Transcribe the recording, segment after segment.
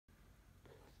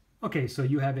Okay, so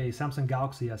you have a Samsung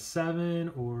Galaxy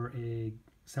S7 or a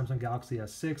Samsung Galaxy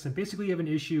S6, and basically you have an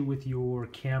issue with your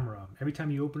camera. Every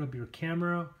time you open up your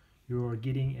camera, you're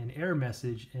getting an error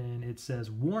message and it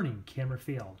says, warning, camera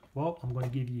failed. Well, I'm going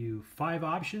to give you 5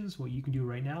 options, what you can do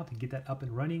right now to get that up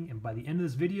and running, and by the end of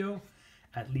this video,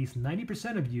 at least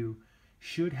 90% of you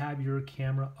should have your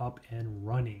camera up and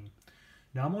running.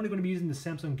 Now, I'm only going to be using the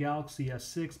Samsung Galaxy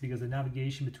S6 because the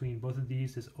navigation between both of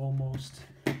these is almost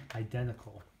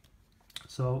identical.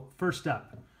 So first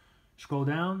step, scroll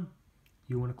down,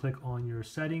 you want to click on your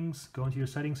settings, go into your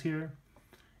settings here,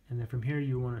 and then from here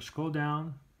you want to scroll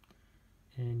down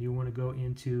and you want to go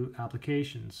into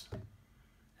applications,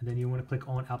 and then you want to click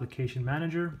on application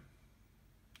manager,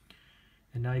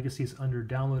 and now you can see it's under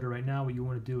downloader right now. What you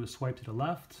want to do is swipe to the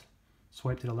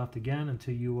left again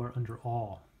until you are under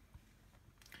all.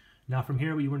 Now from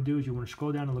here what you want to do is you want to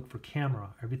scroll down and look for camera.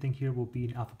 Everything here will be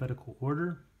in alphabetical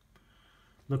order.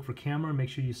 Look for camera, make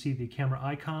sure you see the camera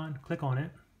icon, click on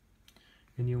it,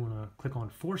 and you want to click on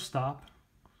force stop,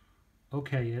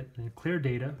 okay it, then clear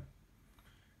data,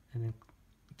 and then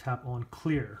tap on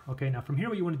clear. Okay, now from here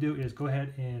what you want to do is go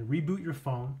ahead and reboot your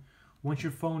phone. Once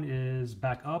your phone is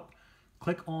back up,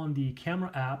 click on the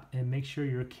camera app and make sure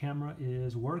your camera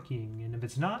is working, and if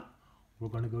it's not, we're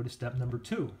going to go to step number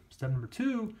 2. Step number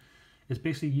 2 is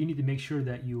basically you need to make sure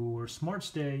that your smart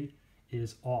stay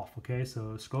is off. Okay,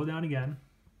 so scroll down again,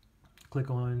 click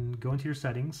on go into your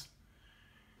settings,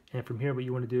 and from here what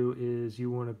you want to do is you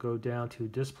want to go down to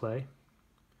display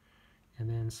and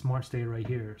then smart stay right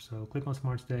here. So click on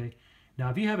smart stay. Now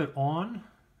if you have it on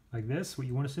like this, what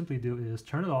you want to simply do is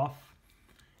turn it off,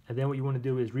 and then what you want to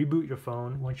do is reboot your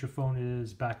phone. Once your phone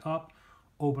is back up,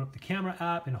 open up the camera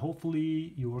app, and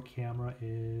hopefully your camera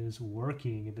is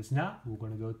working. If it's not, we're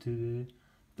going to go to the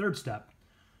third step.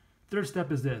 Third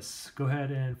step is this. Go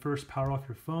ahead and first power off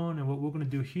your phone, and what we're going to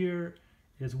do here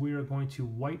is we are going to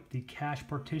wipe the cache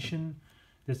partition.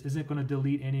 This isn't going to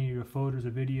delete any of your photos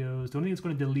or videos. The only thing it's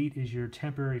going to delete is your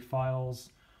temporary files.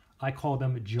 I call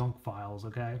them junk files,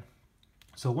 okay?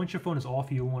 So once your phone is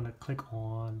off, you want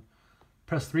to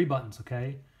press 3 buttons,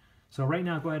 okay? So right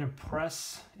now, go ahead and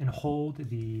press and hold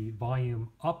the volume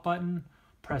up button,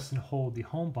 press and hold the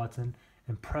home button,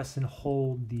 and press and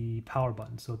hold the power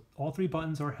button. So all 3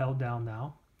 buttons are held down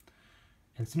now.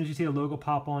 And as soon as you see the logo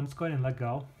pop on, just go ahead and let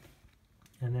go.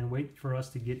 And then wait for us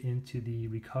to get into the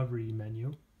recovery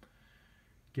menu.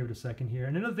 Give it a second here.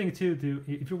 And another thing too,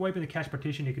 if you're wiping the cache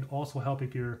partition, it can also help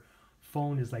if your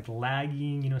phone is like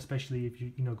lagging, especially if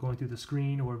you're going through the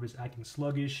screen, or if it's acting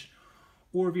sluggish,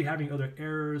 or if you're having other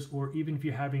errors, or even if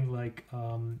you're having like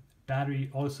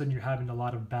battery, all of a sudden you're having a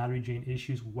lot of battery drain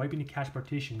issues, wiping the cache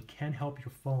partition can help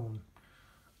your phone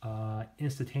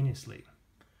instantaneously.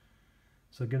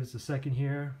 So give us a second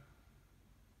here.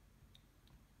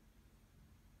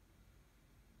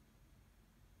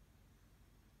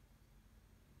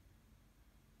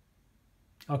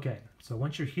 Okay, so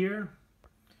once you're here,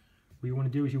 what you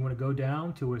want to do is you want to go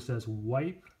down to where it says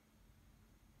wipe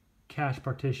cache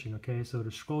partition. Okay, so to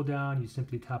scroll down, you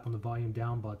simply tap on the volume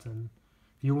down button.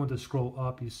 If you want to scroll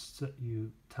up,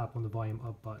 you tap on the volume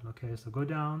up button. Okay, so go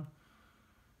down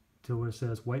to where it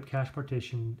says wipe cache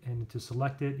partition, and to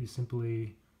select it, you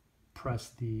simply press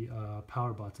the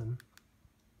power button.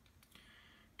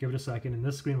 Give it a second, and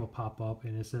this screen will pop up,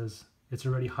 and it says it's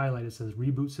already highlighted. It says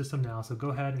reboot system now. So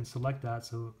go ahead and select that.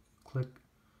 So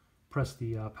press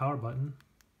the power button.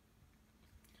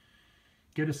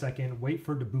 Give it a second, wait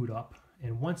for it to boot up,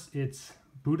 and once it's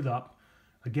booted up,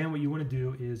 again what you want to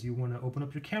do is you want to open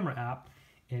up your camera app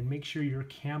and make sure your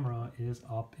camera is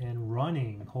up and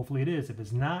running. Hopefully it is. If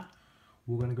it's not,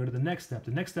 we're going to go to the next step.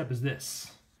 The next step is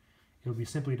this. It will be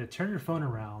simply to turn your phone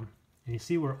around, and you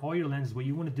see where all your lenses, what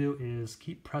you want to do is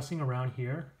keep pressing around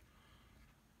here.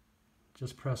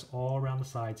 Just press all around the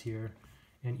sides here,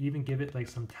 and even give it like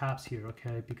some taps here,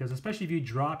 okay? Because especially if you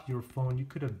drop your phone, you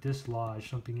could have dislodged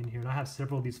something in here. And I have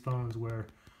several of these phones where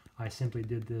I simply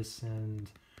did this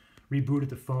and rebooted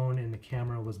the phone and the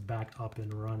camera was back up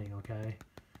and running, okay?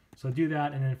 So do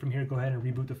that, and then from here, go ahead and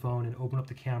reboot the phone and open up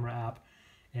the camera app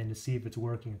and to see if it's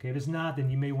working, okay? If it's not,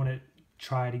 then you may want to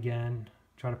try it again.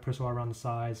 Try to press all around the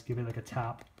sides, give it like a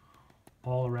tap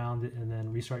all around it, and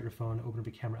then restart your phone, open up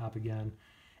your camera app again.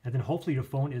 And then hopefully your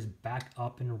phone is back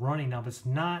up and running. Now, if it's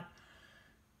not,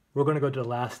 we're going to go to the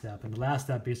last step. And the last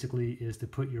step basically is to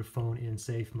put your phone in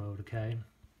safe mode, okay?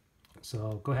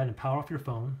 So go ahead and power off your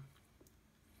phone.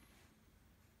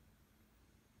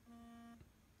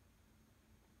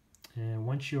 And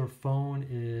once your phone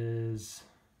is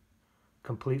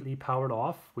completely powered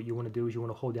off, what you want to do is you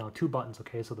want to hold down 2 buttons,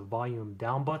 okay? So the volume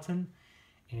down button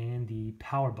and the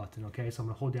power button. Okay, so I'm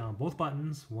gonna hold down both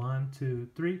buttons, 1, 2,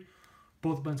 3.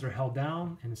 Both buttons are held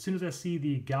down, and as soon as I see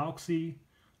the Galaxy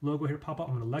logo here pop up,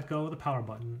 I'm gonna let go of the power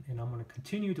button, and I'm gonna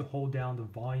continue to hold down the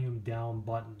volume down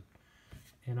button.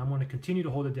 And I'm gonna continue to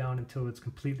hold it down until it's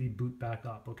completely boot back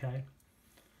up, okay?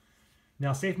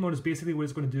 Now, safe mode is basically what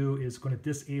it's gonna do is gonna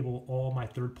disable all my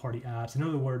third-party apps. In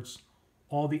other words,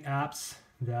 all the apps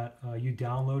that you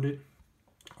downloaded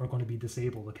are gonna be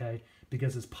disabled, okay?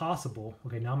 Because it's possible,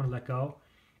 okay, now I'm gonna let go,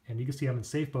 and you can see I'm in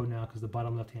safe mode now because the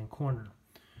bottom left-hand corner.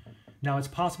 Now, it's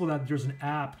possible that there's an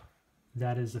app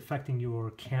that is affecting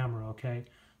your camera, okay?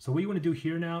 So what you wanna do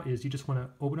here now is you just wanna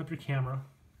open up your camera,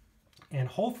 and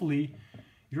hopefully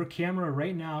your camera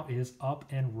right now is up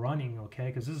and running, okay?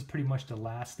 Because this is pretty much the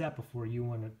last step before you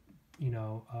wanna,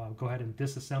 go ahead and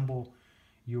disassemble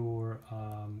your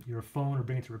phone or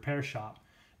bring it to a repair shop.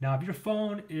 Now, if your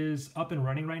phone is up and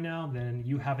running right now, then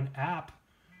you have an app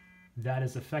that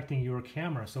is affecting your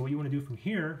camera. So what you wanna do from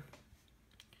here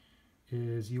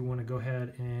is you wanna go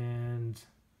ahead and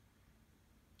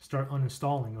start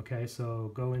uninstalling, okay?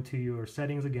 So go into your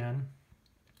settings again,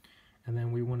 and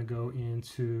then we wanna go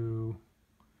into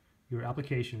your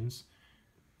applications,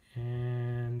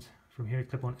 and from here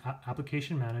click on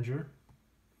Application Manager,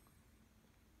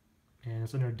 and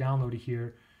it's under downloaded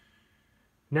here.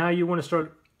 Now you want to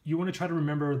try to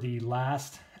remember the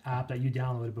last app that you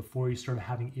downloaded before you start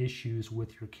having issues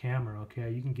with your camera,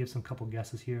 okay? You can give some couple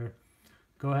guesses here.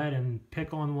 Go ahead and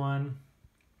pick on one,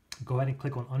 go ahead and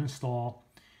click on uninstall,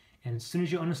 and as soon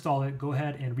as you uninstall it, go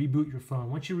ahead and reboot your phone.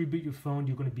 Once you reboot your phone,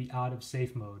 you're going to be out of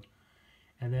safe mode.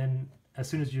 And then as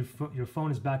soon as your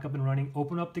phone is back up and running,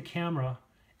 open up the camera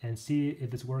and see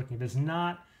if it's working. If it's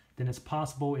not, then it's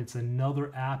possible it's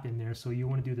another app in there. So you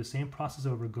want to do the same process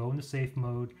over, go into safe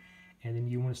mode, and then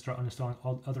you want to start uninstalling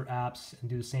all other apps and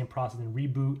do the same process, and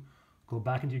reboot, go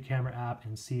back into your camera app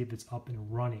and see if it's up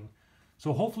and running.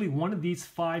 So hopefully one of these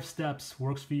 5 steps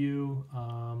works for you.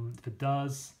 If it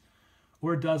does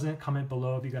or it doesn't, comment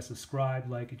below. If you guys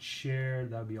subscribe, like, and share,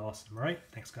 that would be awesome. All right,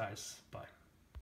 thanks guys, bye.